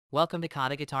Welcome to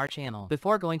KhaTo Guitar channel.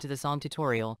 Before going to the song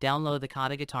tutorial, download the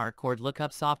KhaTo Guitar chord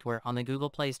lookup software on the Google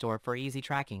Play Store for easy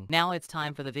tracking. Now it's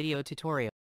time for the video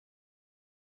tutorial.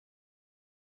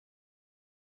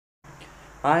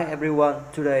 Hi everyone,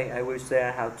 today I will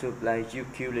share how to play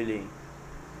ukulele.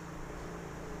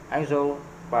 Also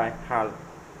by Halle.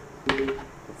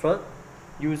 First,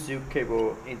 use your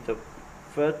cable in the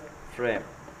first frame.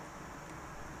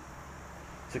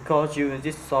 The chords used in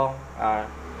this song are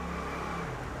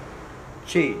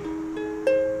G,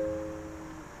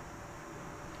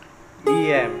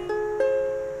 EM,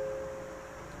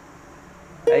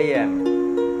 AM,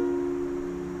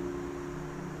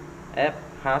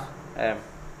 FHM,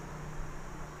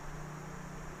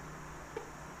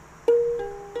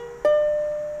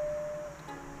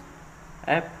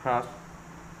 FH,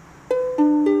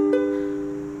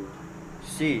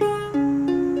 C,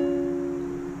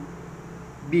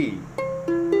 B,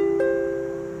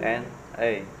 and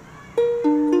A.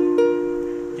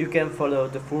 You can follow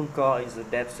the full chord in the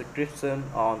description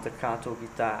on the KhaTo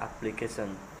Guitar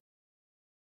application.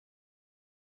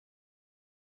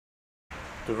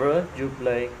 The verse you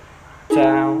play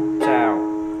down,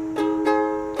 down,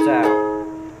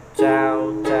 down,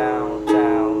 down, down,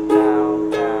 down, down,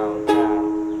 down,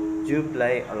 down. You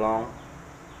play along.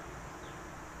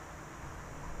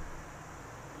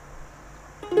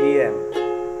 EM,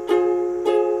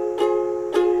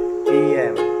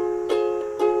 EM,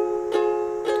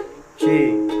 G,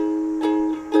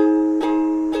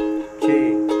 G,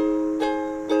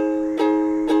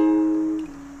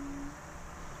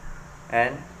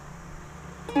 and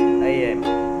AM,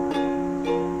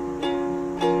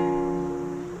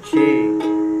 G,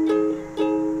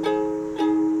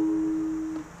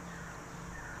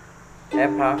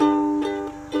 FH,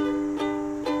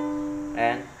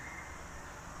 and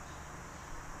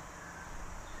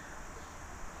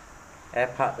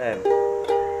FHM.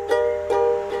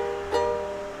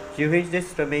 You hit this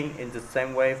strumming in the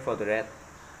same way for the rest.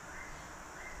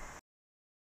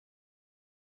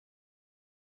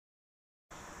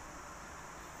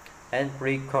 And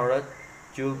pre-chorus,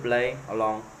 you play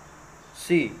along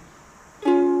C,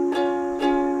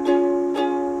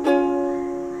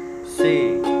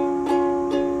 C,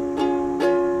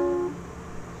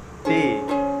 B,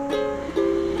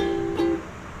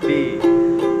 B,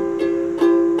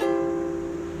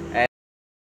 and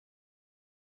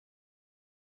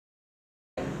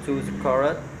to the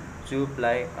chorus, you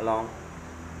play along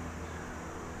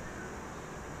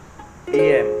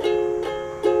EM,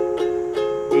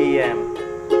 EM,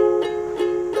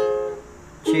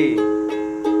 G,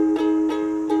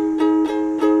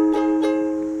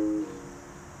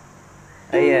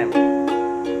 AM,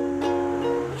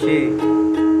 G,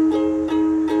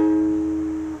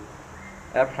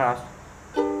 F plus,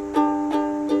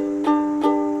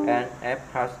 and F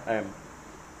plus M,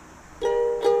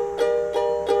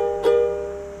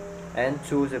 and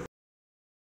to the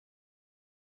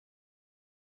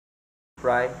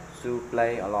right to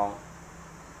play along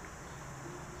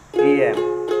EM,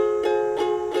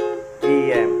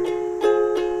 EM,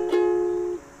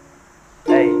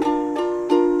 A,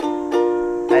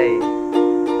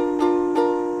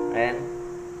 and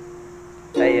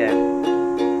AM,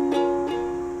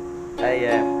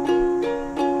 AM,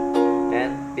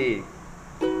 and B,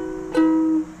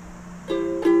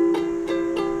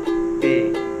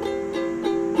 B.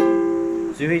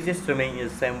 So you hit this strumming in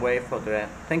the same way for the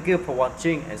rest. Thank you for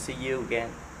watching and see you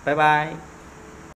again. Bye bye.